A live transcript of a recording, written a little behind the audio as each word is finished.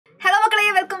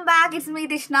back, it's me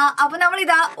Dhishna. അപ്പോൾ നമ്മൾ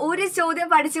ഇതാ ഒരു ചോദ്യം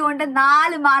പഠിച്ചുകൊണ്ട്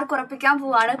 4 മാർക്ക് ഉറപ്പിക്കാൻ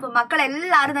പോവാണ്. അപ്പോൾ മക്കൾ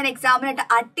എല്ലാവരും തന്നെ എക്സാമിനായിട്ട്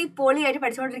അടിപൊളിയായിട്ട്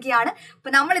പഠിച്ചുകൊണ്ടിരിക്കുകയാണ്.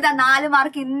 അപ്പോൾ നമ്മൾ ഇതാ 4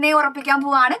 മാർക്ക് ഇന്നേ ഉറപ്പിക്കാൻ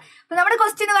പോവാണ്. അപ്പോൾ നമ്മുടെ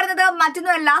ക്വസ്റ്റ്യൻ പറയുന്നത്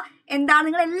മറ്റൊന്നുമല്ല, എന്താണ്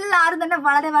നിങ്ങൾ എല്ലാവരും തന്നെ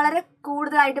വളരെ വളരെ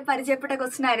കൂടുതലായിട്ട് പരിചയപ്പെട്ട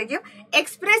ക്വസ്റ്റ്യൻ ആയിരിക്കും.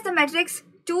 Express the matrix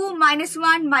 2 minus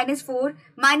 1 minus 4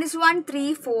 minus 1 3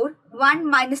 4 1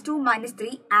 minus 2 minus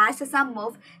 3 as a sum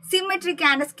of symmetric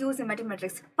and skew symmetric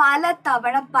matrix. പല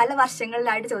തവണ പല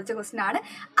വർഷങ്ങളിലായിട്ട് ചോദിച്ച ക്വസ്റ്റ്യൻ ആണ്.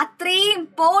 അത്രയും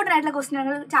ഇമ്പോർട്ടൻ്റ് ആയിട്ടുള്ള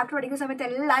ക്വസ്റ്റ്യനുകൾ ചാപ്റ്റർ പഠിക്കുന്ന സമയത്ത്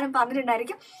എല്ലാവരും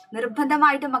പറഞ്ഞിട്ടുണ്ടായിരിക്കും.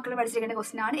 നിർബന്ധമായിട്ടും മക്കൾ പഠിച്ചിരിക്കേണ്ട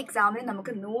ക്വസ്റ്റ്യൻ ആണ്. എക്സാമിന്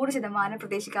നമുക്ക് 100%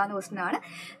 പ്രതീക്ഷിക്കാവുന്ന ക്വസ്റ്റ്യൻ ആണ്.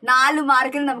 4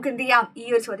 മാർക്കിന് നമുക്ക് എന്ത് ചെയ്യാം, ഈ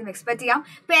ഒരു ചോദ്യം എക്സ്പെക്ട് ചെയ്യാം.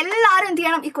 അപ്പൊ എല്ലാവരും എന്ത്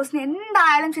ചെയ്യണം, ഈ ക്വസ്റ്റ്യൻ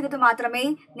എന്തായാലും ചെയ്തിട്ട് മാത്രമേ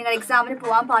നിങ്ങൾ എക്സാമിന്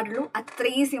പോകാൻ പാടുള്ളൂ.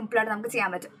 അത്രയും സിമ്പിളായിട്ട് നമുക്ക്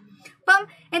ചെയ്യാൻ പറ്റും. അപ്പം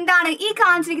എന്താണ് ഈ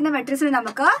കാണിച്ചിരിക്കുന്ന മെട്രിക്സിന്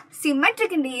നമുക്ക്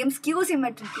സിമെട്രിക്കിന്റെയും സ്ക്യൂ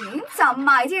സിമെട്രിക്കിന്റെയും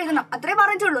സമ്മായിട്ട് എഴുതണം. അത്രേ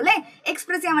പറഞ്ഞിട്ടുള്ളൂ അല്ലെ,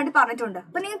 എക്സ്പ്രസ് ചെയ്യാൻ വേണ്ടി പറഞ്ഞിട്ടുണ്ട്.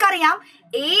 അപ്പൊ നിങ്ങൾക്കറിയാം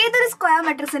ഏതൊരു സ്ക്വയർ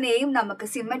മെട്രിക്സിനെയും നമുക്ക്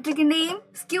സിമെട്രിക്കിന്റെയും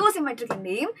സ്ക്യൂ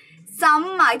സിമെട്രിക്കിന്റെയും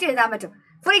സമ്മായിട്ട് എഴുതാൻ പറ്റും.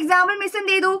 ഫോർ എക്സാമ്പിൾ മിസ്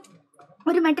എന്ത് ചെയ്തു,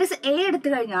 ഒരു മെട്രിക്സ് എ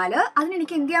എടുത്തു കഴിഞ്ഞാൽ അതിന്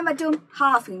എനിക്ക് എന്ത് ചെയ്യാൻ പറ്റും,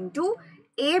 half into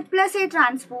A plus A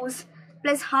transpose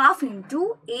plus half into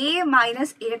A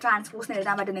minus A transpose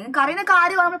എഴുതാൻ പറ്റും. നിങ്ങൾക്ക് അറിയുന്ന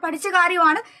കാര്യമാണ്, നമ്മൾ പഠിച്ച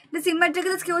കാര്യമാണ്. ഇത് സിമെട്രിക്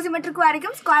സ്ക്യൂ സിമെട്രിക്കും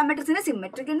ആയിരിക്കും. സ്ക്വയർ മെട്രിക്സിന്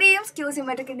സിമെട്രിക്കിന്റെയും സ്ക്യൂ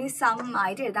സിമെട്രിക്കിന്റെയും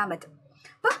സമ്മായിട്ട് എഴുതാൻ പറ്റും.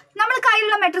 അപ്പൊ നമ്മുടെ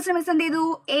കയ്യിലുള്ള മെട്രിക്സിന് മിസ് എന്ത് ചെയ്തു,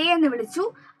 എ എന്ന് വിളിച്ചു.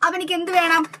 അപ്പൊ എനിക്ക് എന്ത്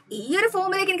വേണം, ഈ ഒരു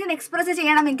ഫോമിലേക്ക് എനിക്ക് എക്സ്പ്രസ്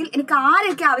ചെയ്യണമെങ്കിൽ എനിക്ക്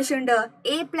ആരൊക്കെ ആവശ്യമുണ്ട്,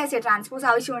 എ പ്ലസ് എ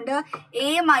ട്രാൻസ്പോസ് ആവശ്യമുണ്ട്, എ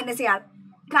മൈനസ് എ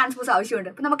ട്രാൻസ്പോസ് ആവശ്യമുണ്ട്.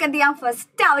 അപ്പൊ നമുക്ക് എന്ത് ചെയ്യാം,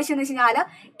 ഫസ്റ്റ് ആവശ്യം എന്ന് വെച്ച് കഴിഞ്ഞാൽ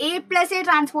എ പ്ലസ് എ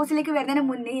ട്രാൻസ്പോസിലേക്ക് വരുന്നതിന്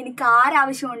മുന്നേ എനിക്ക്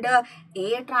ആരാവശ്യമുണ്ട്, എ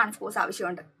ട്രാൻസ്പോസ്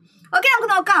ആവശ്യമുണ്ട്. ഓക്കെ, നമുക്ക്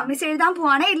നോക്കാം. മിസ് എഴുതാൻ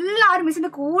പോവാണ്. എല്ലാവരും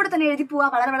മിസ്സിന്റെ കൂടെ തന്നെ എഴുതി പോവാ.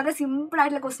 വളരെ വളരെ സിമ്പിൾ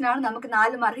ആയിട്ടുള്ള ക്വസ്റ്റൻ ആണ്. നമുക്ക്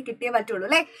 4 മാർക്ക് കിട്ടിയേ പറ്റുള്ളൂ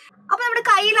അല്ലെ. അപ്പൊ നമ്മുടെ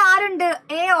കയ്യിൽ ആരുണ്ട്,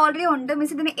 എ ഓൾറെഡി ഉണ്ട്.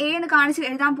 മിസ് ഇതിന് എ എന്ന് കാണിച്ച്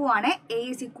എഴുതാൻ പോവാണ്. A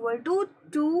is equal to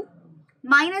 2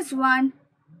 minus 1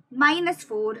 minus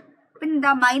 4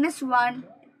 പിന്നെന്താ മൈനസ് 1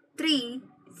 3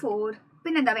 4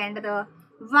 പിന്നെന്താ വേണ്ടത്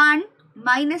 1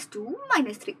 മൈനസ് 2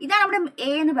 മൈനസ് 3. ഇതാണ് നമ്മുടെ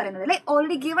എ എന്ന് പറയുന്നത് അല്ലെ.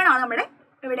 ഓൾറെഡി ഗിവൺ ആണ് നമ്മുടെ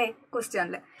ഇവിടെ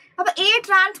ക്വസ്റ്റ്യനിൽ. അപ്പൊ എ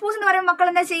ട്രാൻസ്പോസ് എന്ന് പറയുമ്പോൾ മക്കൾ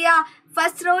എന്താ ചെയ്യുക,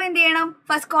 ഫസ്റ്റ് റോ എന്ത് ചെയ്യണം,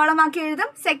 ഫസ്റ്റ് കോളം ആക്കി എഴുതും.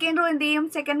 സെക്കൻഡ് റോ എന്ത് ചെയ്യും,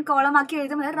 സെക്കൻഡ് കോളം ആക്കി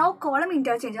എഴുതും. റോ കോളം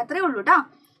ഇന്റർചേഞ്ച്, അത്രേ ഉള്ളൂ കേട്ടോ.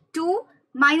 2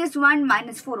 മൈനസ് 1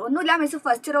 മൈനസ് 4 ഒന്നുമില്ല. മിസ്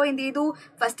ഫസ്റ്റ് റോ എന്ത് ചെയ്തു,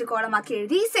 ഫസ്റ്റ് കോളം ആക്കി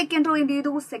എഴുതി. സെക്കൻഡ് റോ എന്ത്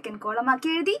ചെയ്തു, സെക്കൻഡ് കോളം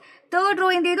ആക്കി എഴുതി. തേർഡ് റോ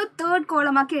എന്ത് ചെയ്തു, തേർഡ്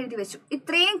കോളം ആക്കി എഴുതി വെച്ചു.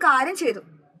 ഇത്രയും കാര്യം ചെയ്തു.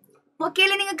 ഓക്കെ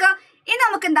അല്ലേ നിങ്ങൾക്ക്? ഇനി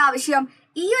നമുക്ക് എന്താ ആവശ്യം,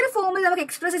 ഈ ഒരു ഫോമിൽ നമുക്ക്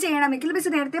എക്സ്പ്രസ് ചെയ്യണമെങ്കിൽ മിസ്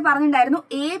നേരത്തെ പറഞ്ഞിട്ടുണ്ടായിരുന്നു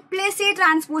എ പ്ലസ് എ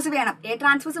ട്രാൻസ്പോസ് വേണം. എ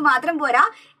ട്രാൻസ്പോസ് മാത്രം പോരാ,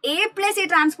 എ പ്ലസ് എ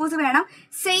ട്രാൻസ്പോസ് വേണം.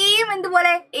 Same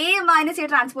എന്തുപോലെ A minus A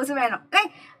transpose വേണം അല്ലെ.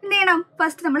 എന്ത് ചെയ്യണം,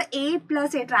 ഫസ്റ്റ് നമ്മൾ എ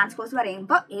പ്ലസ് എ ട്രാൻസ്പോസ്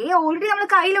പറയുമ്പോൾ എ ഓൾറെഡി നമ്മൾ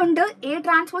കയ്യിലുണ്ട്, എ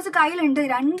ട്രാൻസ്പോസ് കയ്യിലുണ്ട്.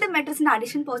 2 മെട്രിക്സിന്റെ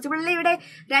അഡിഷൻ പോസിബിൾ അല്ലേ. ഇവിടെ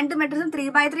 2 മെട്രിക്സും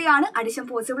 3/3 ആണ്, അഡിഷൻ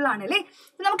പോസിബിൾ ആണ് അല്ലേ.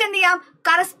 നമുക്ക് എന്ത് ചെയ്യാം,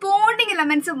 കറസ്പോണ്ടിങ്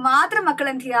എലമെന്റ്സ് മാത്രം മക്കൾ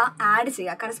എന്ത് ചെയ്യുക, ആഡ്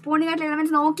ചെയ്യുക. കറസ്പോണ്ടിങ് ആയിട്ടുള്ള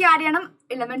എലമെന്റ്സ് നോക്കി ആഡ് ചെയ്യണം.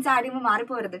 എലമെന്റ്സ് ആഡ് ചെയ്യുമ്പോൾ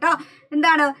മാറിപ്പോരുത് കേട്ടോ.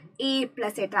 എന്താണ് A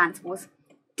plus A transpose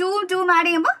 2 add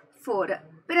ചെയ്യുമ്പോൾ 4.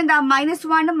 പിന്നെന്താ മൈനസ്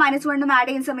 1 മൈനസ് 1 ആഡ്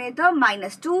ചെയ്യുന്ന സമയത്ത്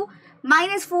മൈനസ് 2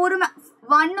 മൈനസ് 4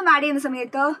 1 ആഡ് ചെയ്യുന്ന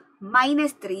സമയത്ത്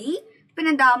മൈനസ് 3.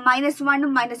 പിന്നെന്താ മൈനസ് 1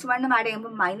 മൈനസ് 1 ആഡ്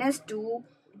ചെയ്യുമ്പോൾ മൈനസ് 2.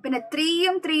 പിന്നെ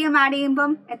 3 ആഡ്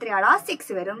ചെയ്യുമ്പം എത്രയാളാ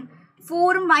 6 വരും.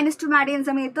 4 മൈനസ് 2 ആഡ് ചെയ്യുന്ന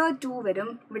സമയത്ത് 2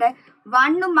 വരും. ഇവിടെ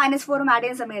 1 മൈനസ് 4 ആഡ്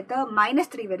ചെയ്യുന്ന സമയത്ത്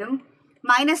മൈനസ് 3 വരും.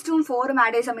 മൈനസ് 2 4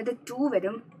 ആഡ് ചെയ്യുന്ന സമയത്ത് 2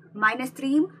 വരും. മൈനസ്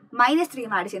 3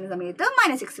 ആഡ് ചെയ്യുന്ന സമയത്ത്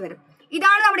മൈനസ് 6 വരും.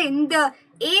 ഇതാണ് നമ്മുടെ എന്ത്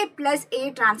എ പ്ലസ് എ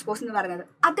ട്രാൻസ്പോസ് എന്ന് പറയുന്നത്.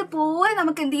 അതുപോലെ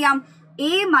നമുക്ക് എന്ത് ചെയ്യാം,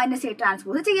 എ മൈനസ് എ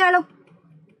ട്രാൻസ്പോസ് ചെയ്യാലോ.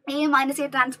 എ മൈനസ് എ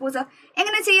ട്രാൻസ്പോസ്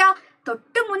എങ്ങനെ ചെയ്യാം,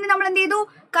 തൊട്ട് മുന്നേ നമ്മൾ എന്ത് ചെയ്തു,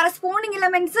 കറസ്പോണ്ടിങ്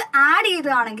എലമെന്റ്സ് ആഡ്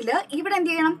ചെയ്തതാണെങ്കിൽ ഇവിടെ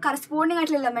എന്ത് ചെയ്യണം, കറസ്പോണ്ടിങ്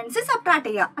ആയിട്ടുള്ള എലമെന്റ്സ് സബ്ട്രാക്ട്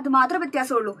ചെയ്യുക. അത് മാത്രമേ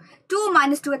വ്യത്യാസമുള്ളൂ. 2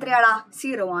 മൈനസ് 2 എത്രയാളാ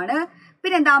 0 ആണ്.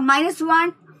 പിന്നെന്താ മൈനസ്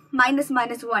 1 മൈനസ്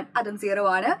 1 അതും 0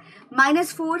 ആണ്.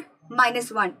 മൈനസ് 4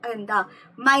 മൈനസ് 1 അതെന്താ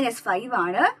മൈനസ് 5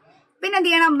 ആണ്. പിന്നെ എന്ത്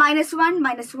ചെയ്യണം, മൈനസ്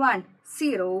 1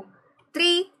 0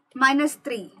 3 മൈനസ്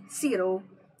 3 0.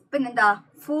 പിന്നെന്താ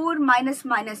 4 മൈനസ്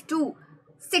 2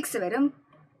 6 വരും.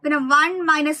 പിന്നെ 1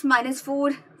 മൈനസ് 4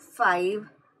 5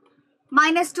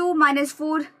 മൈനസ് 2 മൈനസ്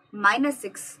 4 മൈനസ്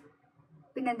 6.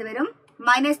 പിന്നെ എന്ത് വരും,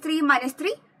 മൈനസ്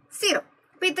 3 0.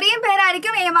 അപ്പൊ ഇത്രയും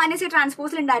പേരായിരിക്കും എ മൈനസ് എ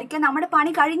ട്രാൻസ്പോസിൽ ഉണ്ടായിരിക്കുക. നമ്മുടെ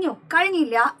പണി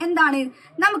കഴിഞ്ഞില്ല. എന്താണ്,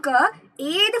 നമുക്ക്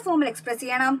ഏത് ഫോമിൽ എക്സ്പ്രസ്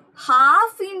ചെയ്യണം,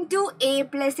 half into A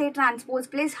plus A transpose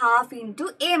plus half into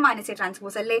A minus A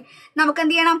transpose അല്ലേ. നമുക്ക്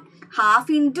എന്ത് ചെയ്യണം,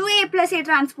 half into A plus A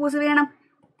transpose വേണം.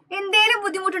 എന്തേലും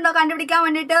ബുദ്ധിമുട്ടുണ്ടോ കണ്ടുപിടിക്കാൻ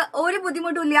വേണ്ടിയിട്ട്? ഒരു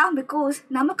ബുദ്ധിമുട്ടും ഇല്ല. ബിക്കോസ്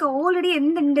നമുക്ക് ഓൾറെഡി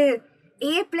എന്തുണ്ട്,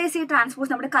 എ പ്ലസ് എ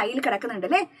ട്രാൻസ്പോസ് നമ്മുടെ കയ്യിൽ കിടക്കുന്നുണ്ട്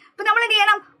അല്ലേ. അപ്പൊ നമ്മൾ എന്ത്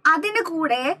ചെയ്യണം, അതിന്റെ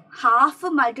കൂടെ ഹാഫ്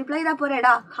മൾട്ടിപ്ലൈ ചെയ്താൽ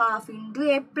പോരേടാ. Half into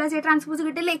A plus A transpose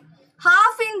കിട്ടില്ലേ.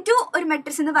 ഹാഫ് ഇൻറ്റു ഒരു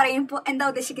മെട്രിക്സ് എന്ന് പറയുമ്പോൾ എന്താ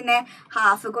ഉദ്ദേശിക്കുന്നത്?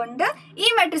 ഹാഫ് കൊണ്ട് ഈ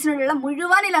മെട്രിക്സിനുള്ള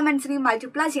മുഴുവൻ എലമെന്റ്സിനെയും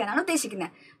മൾട്ടിപ്ലൈ ചെയ്യാനാണ്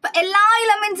ഉദ്ദേശിക്കുന്നത്. അപ്പൊ എല്ലാ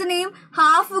എലമെന്റ്സിനെയും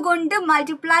ഹാഫ് കൊണ്ട്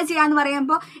മൾട്ടിപ്ലൈ ചെയ്യാന്ന്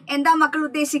പറയുമ്പോൾ എന്താ മക്കൾ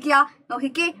ഉദ്ദേശിക്കുക?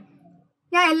 നോക്കിക്കേ,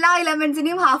 ഞാൻ എല്ലാ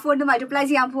എലമെന്റ്സിനെയും ഹാഫ് കൊണ്ട് മൾട്ടിപ്ലൈ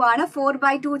ചെയ്യാൻ പോവാണ്.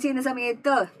 4/2 ചെയ്യുന്ന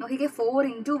സമയത്ത് നോക്കിക്കേ, 4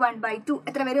 × 1/2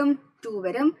 എത്ര വരും? 2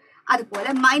 വരും. അതുപോലെ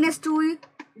 -2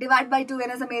 /2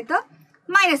 വരുന്ന സമയത്ത്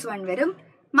 -1 വരും.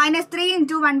 -3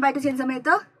 × 1/2 ചെയ്യുന്ന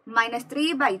സമയത്ത്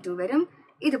 -3/2 വരും.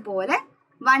 ഇതുപോലെ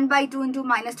 1/2 ×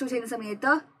 -2 ചെയ്യുന്ന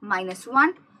സമയത്ത് -1,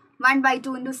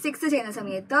 1/2 × 6 ചെയ്യുന്ന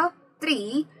സമയത്ത് 3,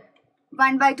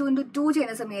 1/2 × 2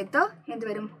 ചെയ്യുന്ന സമയത്ത് എന്ത്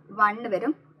വരും? 1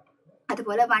 വരും.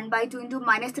 അതുപോലെ 1/2 ×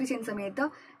 -3 ചെയ്യുന്ന സമയത്ത്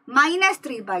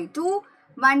 -3/2,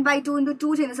 1/2 × 2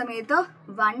 ചെയ്യുന്ന സമയത്ത്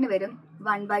 1 വരും.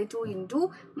 1/2 ×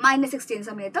 -6 ചെയ്യുന്ന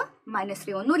സമയത്ത്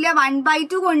 -3. ഒന്നുമില്ല,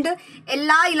 1/2 കൊണ്ട്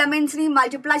എല്ലാ എലമെന്റ്സിനെയും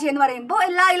മൾട്ടിപ്ലൈ ചെയ്യുന്ന പറയുമ്പോൾ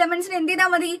എല്ലാ എലമെന്റ്സിനും എന്ത് ചെയ്താൽ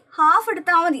മതി? ഹാഫ്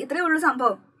എടുത്താൽ മതി. ഇത്രയേ ഉള്ളൂ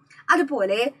സംഭവം.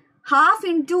 അതുപോലെ half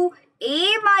into A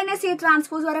 - A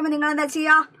transpose പറയുമ്പോൾ നിങ്ങൾ എന്താ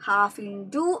ചെയ്യുക? Half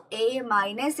into A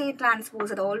 - A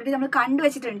transpose. അത് ഓൾറെഡി നമ്മൾ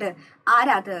കണ്ടുവച്ചിട്ടുണ്ട്.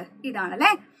 ആരാത്?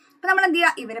 ഇതാണല്ലേ. അപ്പൊ നമ്മൾ എന്ത്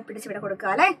ചെയ്യുക? ഇവരെ പിടിച്ച് ഇവിടെ കൊടുക്കുക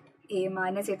അല്ലെ. A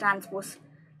 - A ട്രാൻസ്പോസ്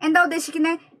എന്താ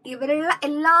ഉദ്ദേശിക്കുന്നത്? ഇവരുള്ള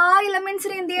എല്ലാ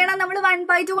എലമെന്റ്സിനും എന്ത് ചെയ്യണം? നമ്മൾ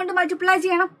 1/2 കൊണ്ട് മൾട്ടിപ്ലൈ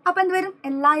ചെയ്യണം. അപ്പൊ എന്ത് വരും?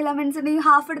 എല്ലാ എലമെന്റ്സിന്റെയും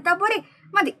ഹാഫ് എടുത്താൽ പോരെ,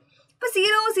 മതി. ഇപ്പൊ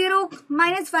 0 0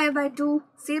 -5/2,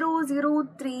 0 0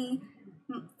 3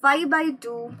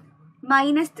 5/2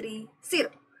 -3 0.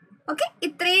 ഓക്കെ,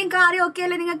 ഇത്രയും കാര്യം ഓക്കെ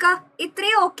അല്ലേ നിങ്ങൾക്ക്?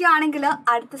 ഇത്രയും ഓക്കെ ആണെങ്കിൽ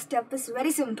അടുത്ത സ്റ്റെപ്പ് ഇസ്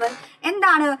വെരി സിമ്പിൾ.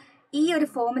 എന്താണ്? ഈ ഒരു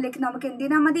ഫോമിലേക്ക് നമുക്ക് എന്ത്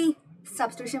ചെയ്താൽ മതി?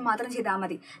 സബ്സ്റ്റിറ്റ്യൂഷൻ മാത്രം ചെയ്താൽ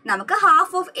മതി. നമുക്ക്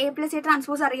half of A + A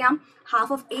transpose അറിയാം,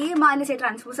 half of A - A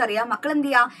transpose അറിയാം. മക്കൾ എന്ത്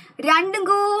ചെയ്യാം? രണ്ടും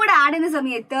കൂടെ ആഡ് ചെയ്യുന്ന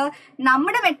സമയത്ത്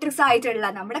നമ്മുടെ മെട്രിക്സ് ആയിട്ടുള്ള,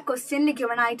 നമ്മുടെ ക്വസ്റ്റ്യനിൽ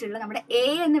ഗിവൺ ആയിട്ടുള്ള നമ്മുടെ A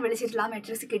എന്ന് വിളിച്ചിട്ടുള്ള ആ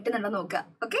മെട്രിക്സ് കിട്ടുന്നുണ്ടോ നോക്കുക.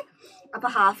 ഓക്കെ, അപ്പൊ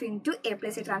half into A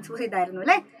 + A transpose ഇതായിരുന്നു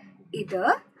അല്ലേ. ഇത്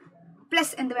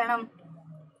പ്ലസ് എന്ത് വേണം?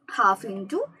 Half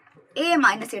into A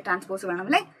 - A transpose വേണം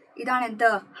അല്ലേ. ഇതാണ് എന്ത്?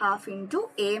 Half into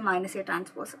A - A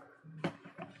transpose.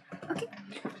 Okay,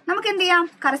 നമുക്ക് എന്ത് ചെയ്യാം?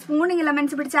 കറസ്പോണ്ടിങ്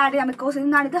എലമെന്റ്സ് പിടിച്ച് ആഡ് ചെയ്യാം. ബിക്കോസ്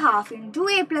ഇതാണ് ഇത് half into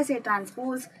A + A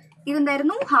transpose.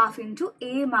 ഇതെന്തായിരുന്നു? Half into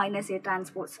A - A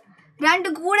transpose.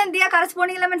 രണ്ടും കൂടെ എന്ത് ചെയ്യുക?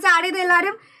 കറസ്പോണ്ടിങ് എലമെന്റ്സ് ആഡ് ചെയ്ത്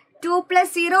എല്ലാവരും 2 +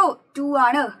 0 2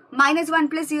 ആണ്. -1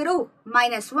 + 0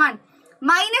 -1,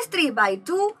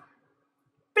 -3/2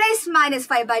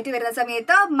 +-5/2 വരുന്ന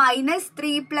സമയത്ത്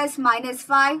 -3 +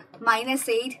 -5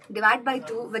 -8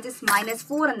 /2 which is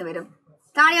 -4 എന്ന് വരും.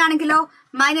 താഴെയാണെങ്കിലോ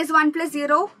 -1 +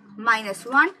 0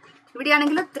 -1,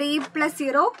 ഇവിടെയാണെങ്കിലോ 3 +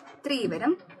 0 3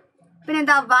 വരും. പിന്നെ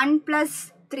എന്താ? 1 +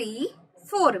 3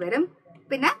 4 വരും.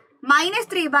 പിന്നെ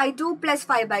 -3/2 +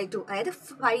 5/2 അതായത്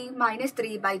 5 -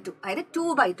 3/2 അതായത്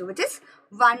 2/2 which is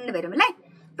 1 വരും അല്ലേ.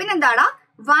 പിന്നെ എന്താടാ?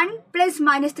 1 +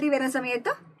 -3 വരുന്ന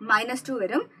സമയത്ത് -2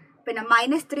 വരും. പിന്നെ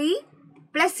 -3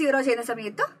 + 0 ചെയ്യുന്ന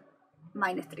സമയത്ത്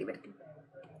 -3 വരും.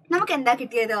 നമുക്ക് എന്താ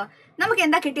കിട്ടിയത്?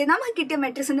 നമുക്ക് കിട്ടിയ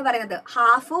മെട്രിക്സ് എന്ന് പറയുന്നത്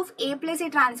half of A + A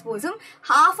ട്രാൻസ്പോസും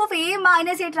half of A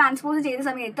 - A ട്രാൻസ്പോസും ചെയ്ത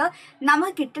സമയത്ത്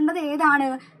നമുക്ക് കിട്ടേണ്ടത് ഏതാണ്?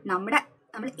 നമ്മൾ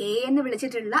A എന്ന്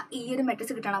വിളിച്ചിട്ടുള്ള ഈ ഒരു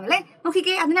മെട്രിക്സ് കിട്ടണം അല്ലേ.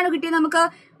 നോക്കിക്കേ, അതിനാണ് കിട്ടിയത് നമുക്ക്.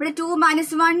 ഇവിടെ 2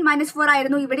 -1 -4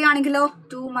 ആയിരുന്നു. ഇവിടെയാണെങ്കിലോ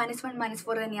 2 -1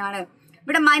 -4 തന്നെയാണ്.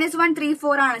 ഇവിടെ -1 3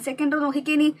 4 ആണ്. സെക്കൻഡ് റോ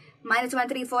നോക്കിക്കേ, ഇനി -1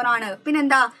 3 4 ആണ്.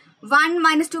 പിന്നെന്താ? 1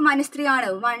 -2 -3 ആണ്.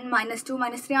 1 -2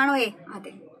 -3 ആണോ?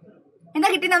 അതെ. എന്താ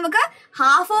കിട്ടി നമുക്ക്?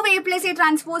 Half of A + A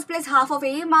transpose plus half of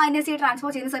A - A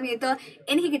transpose ചെയ്യുന്ന സമയത്ത്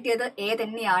എനിക്ക് കിട്ടിയത് A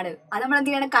തന്നെയാണ്. അത് നമ്മൾ എന്ത്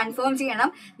ചെയ്യണം? കൺഫേം ചെയ്യണം.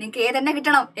 നിങ്ങൾക്ക് A തന്നെ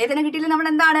കിട്ടണം. A തന്നെ കിട്ടിയില്ല നമ്മൾ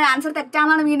എന്താണ്? Answer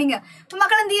തെറ്റാണെന്നാണ് meaning. അപ്പൊ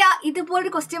മക്കൾ എന്ത് ചെയ്യുക?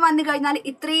 ഇതുപോലൊരു ക്വസ്റ്റ്യൻ വന്നു കഴിഞ്ഞാൽ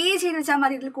ഇത്രയും ചെയ്ത് വെച്ചാൽ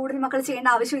മതി. ഇതിൽ കൂടുതൽ മക്കൾ ചെയ്യേണ്ട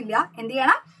ആവശ്യമില്ല. എന്ത്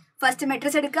ചെയ്യണം? ഫസ്റ്റ്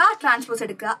മെട്രിക്സ് എടുക്കുക, ട്രാൻസ്പോസ്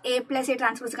എടുക്കുക, A + A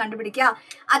ട്രാൻസ്പോസ് കണ്ടുപിടിക്കുക,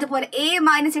 അതുപോലെ A -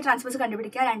 A ട്രാൻസ്പോസ്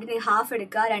കണ്ടുപിടിക്കുക, രണ്ടിന്റെ ഹാഫ്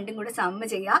എടുക്കുക, രണ്ടും കൂടെ സമ്മ്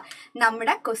ചെയ്യുക.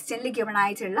 നമ്മുടെ ക്വസ്റ്റ്യനിൽ ഗിവൺ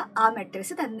ആയിട്ടുള്ള ആ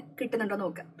മെട്രിക്സ് കിട്ടുന്നുണ്ടോ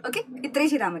നോക്കുക. ഓക്കെ, ഇത്രയും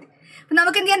ചെയ്താൽ മതി. അപ്പൊ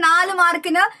നമുക്ക് എന്ത് ചെയ്യാം? 4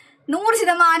 മാർക്കിന്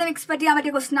 100% എക്സ്പെക്ട് ചെയ്യാൻ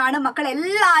പറ്റിയ ക്വസ്റ്റൻ ആണ്. മക്കൾ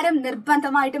എല്ലാവരും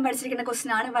നിർബന്ധമായിട്ടും പഠിച്ചിരിക്കുന്ന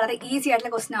ക്വസ്റ്റൻ ആണ്. വളരെ ഈസി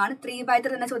ആയിട്ടുള്ള ക്വസ്റ്റൻ ആണ്.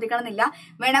 3/3 തന്നെ ചോദിക്കണമെന്നില്ല,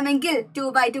 വേണമെങ്കിൽ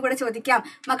 2/2 കൂടെ ചോദിക്കാം.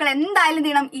 മക്കൾ എന്തായാലും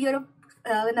ചെയ്യണം, ഈ ഒരു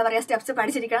എന്താ പറയുക സ്റ്റെപ്സ്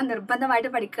പഠിച്ചിരിക്കണം, നിർബന്ധമായിട്ട്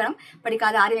പഠിക്കണം.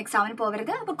 പഠിക്കാതെ ആരും എക്സാമിന്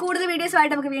പോകരുത്. അപ്പോൾ കൂടുതൽ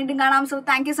വീഡിയോസുമായിട്ട് നമുക്ക് വീണ്ടും കാണാം. So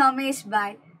thank you so much. By.